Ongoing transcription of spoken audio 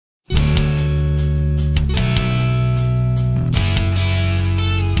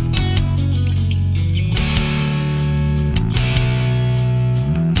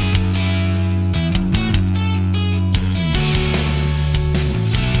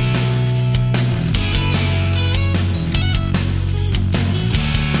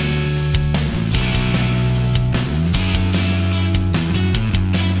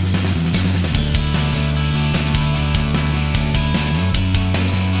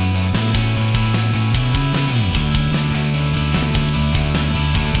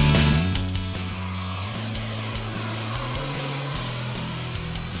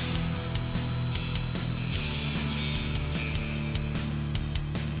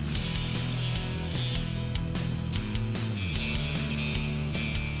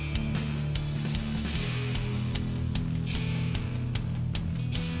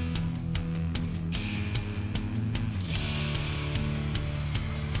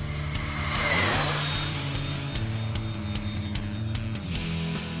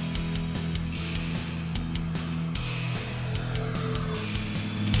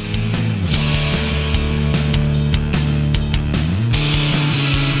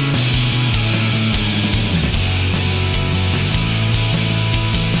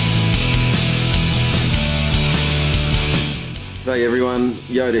Hey everyone,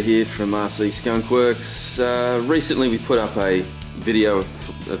 Yoda here from RC Skunkworks. Recently we put up a video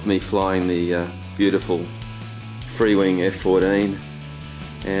of me flying the beautiful Freewing F14,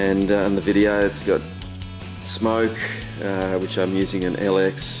 and in the video it's got smoke, which I'm using an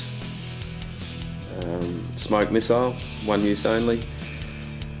LX smoke missile, one use only.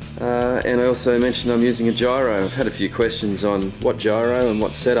 And I also mentioned I'm using a gyro. I've had a few questions on what gyro and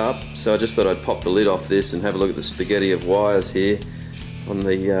what setup, so I just thought I'd pop the lid off this and have a look at the spaghetti of wires here on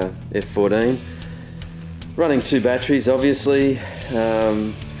the F14. Running 2 batteries obviously,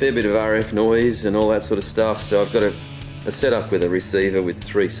 fair bit of RF noise and all that sort of stuff, so I've got a setup with a receiver with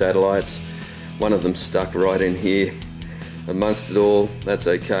 3 satellites. One of them stuck right in here amongst it all, that's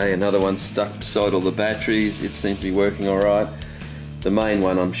okay. Another one stuck beside all the batteries, it seems to be working alright. The main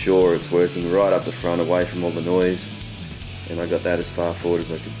one, I'm sure it's working right up the front away from all the noise, and I got that as far forward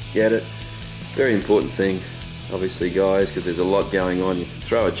as I could get it. Very important thing obviously guys, because there's a lot going on. You can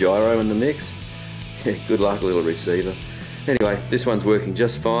throw a gyro in the mix, good luck little receiver. Anyway, this one's working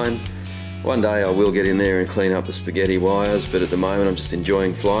just fine. One day I will get in there and clean up the spaghetti wires, but at the moment I'm just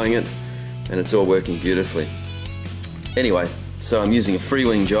enjoying flying it and it's all working beautifully. Anyway, so I'm using a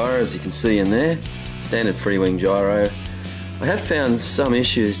Freewing gyro, as you can see in there, standard Freewing gyro. I have found some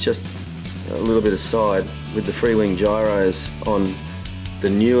issues, just a little bit aside, with the Freewing gyros on the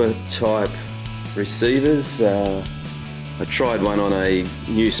newer type receivers. I tried one on a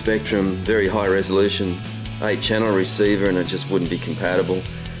new Spectrum, very high resolution 8-channel receiver, and it just wouldn't be compatible.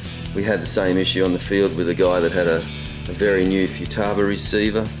 We had the same issue on the field with a guy that had a very new Futaba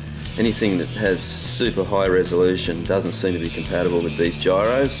receiver. Anything that has super high resolution doesn't seem to be compatible with these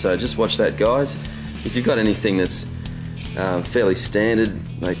gyros, so just watch that guys. If you've got anything that's fairly standard,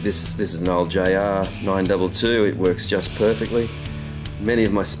 like this is an old JR 922, it works just perfectly. Many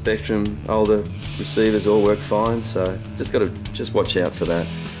of my Spectrum older receivers all work fine, so just watch out for that.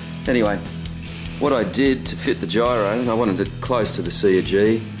 Anyway, what I did to fit the gyro, I wanted it close to the C or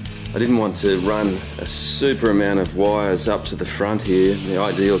G. I didn't want to run a super amount of wires up to the front here. The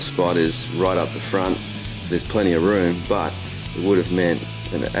ideal spot is right up the front, because there's plenty of room, but it would have meant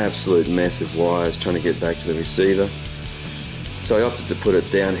an absolute mess of wires trying to get back to the receiver. So I opted to put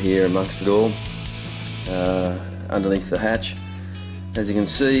it down here amongst it all, underneath the hatch. As you can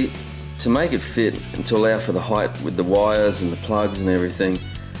see, to make it fit and to allow for the height with the wires and the plugs and everything,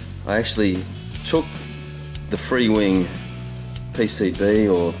 I actually took the Freewing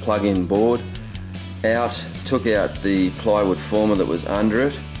PCB or plug-in board out, took out the plywood former that was under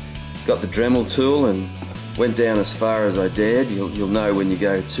it, got the Dremel tool and went down as far as I dared. You'll know when you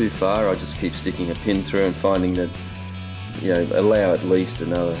go too far. I just keep sticking a pin through and finding that, you know, allow at least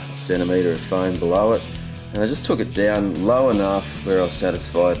another centimetre of foam below it. And I just took it down low enough where I was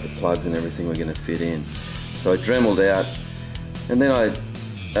satisfied the plugs and everything were going to fit in. So I dremeled out, and then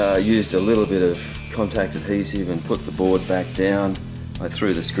I used a little bit of contact adhesive and put the board back down. I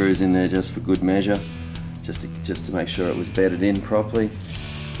threw the screws in there just for good measure, just to make sure it was bedded in properly.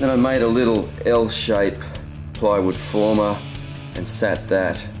 Then I made a little L-shape plywood former and sat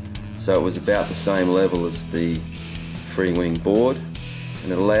that so it was about the same level as the Freewing board,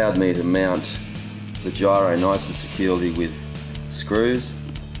 and it allowed me to mount the gyro nice and securely with screws.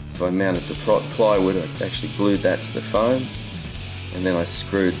 So I mounted the plywood, I actually glued that to the foam, and then I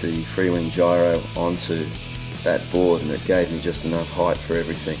screwed the Freewing gyro onto that board, and it gave me just enough height for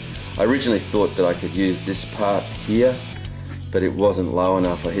everything. I originally thought that I could use this part here, but it wasn't low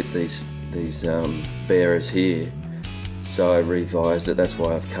enough. I hit these bearers here, so I revised it. That's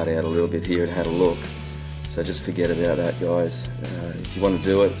why I've cut out a little bit here and had a look. So just forget about that guys. If you want to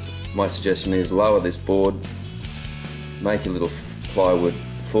do it, my suggestion is lower this board, make a little plywood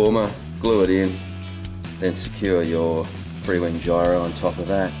former, glue it in, then secure your Freewing gyro on top of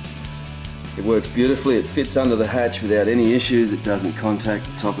that. It works beautifully, it fits under the hatch without any issues, it doesn't contact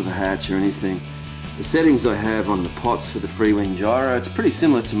the top of the hatch or anything. The settings I have on the pots for the Freewing gyro, it's pretty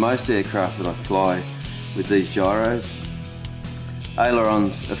similar to most aircraft that I fly with these gyros.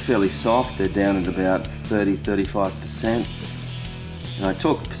 Ailerons are fairly soft, they're down at about 30-35%. And I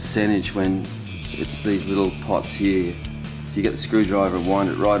talk percentage when it's these little pots here. If you get the screwdriver and wind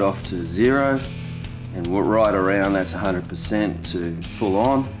it right off to 0, and right around that's 100% to full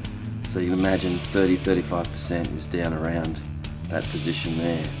on. So you can imagine 30-35% is down around that position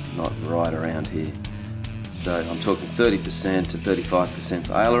there, not right around here. So I'm talking 30% to 35%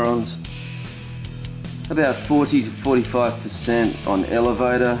 for ailerons, about 40-45% on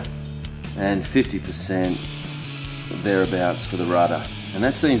elevator, and 50% thereabouts for the rudder. And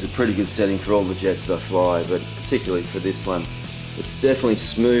that seems a pretty good setting for all the jets that I fly, but particularly for this one. It's definitely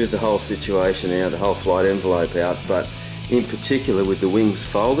smoothed the whole situation out, the whole flight envelope out, but in particular with the wings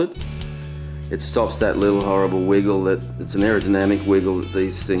folded. It stops that little horrible wiggle it's an aerodynamic wiggle that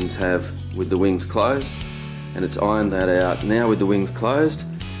these things have with the wings closed, and it's ironed that out. Now with the wings closed,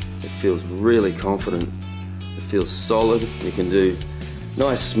 it feels really confident. It feels solid. You can do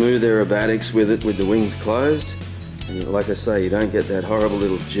nice smooth aerobatics with it with the wings closed, and like I say, you don't get that horrible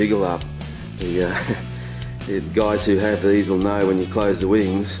little jiggle up. The guys who have these will know when you close the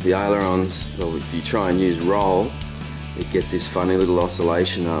wings, the ailerons, well, if you try and use roll, it gets this funny little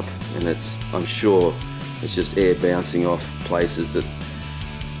oscillation up, and I'm sure it's just air bouncing off places that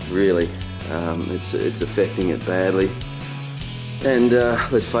really it's affecting it badly. And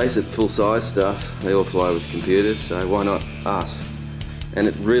let's face it, full-size stuff, they all fly with computers, so why not us? And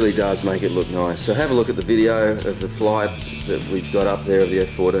it really does make it look nice. So have a look at the video of the flight that we've got up there of the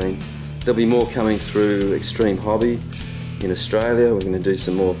F14. There'll be more coming through Extreme Hobby in Australia. We're going to do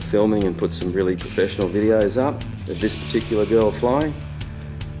some more filming and put some really professional videos up of this particular girl flying.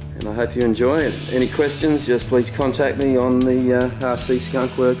 And I hope you enjoy it. Any questions, just please contact me on the RC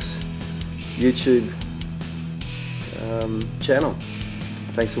Skunkworks YouTube channel.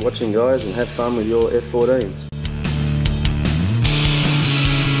 Thanks for watching, guys, and have fun with your F14s.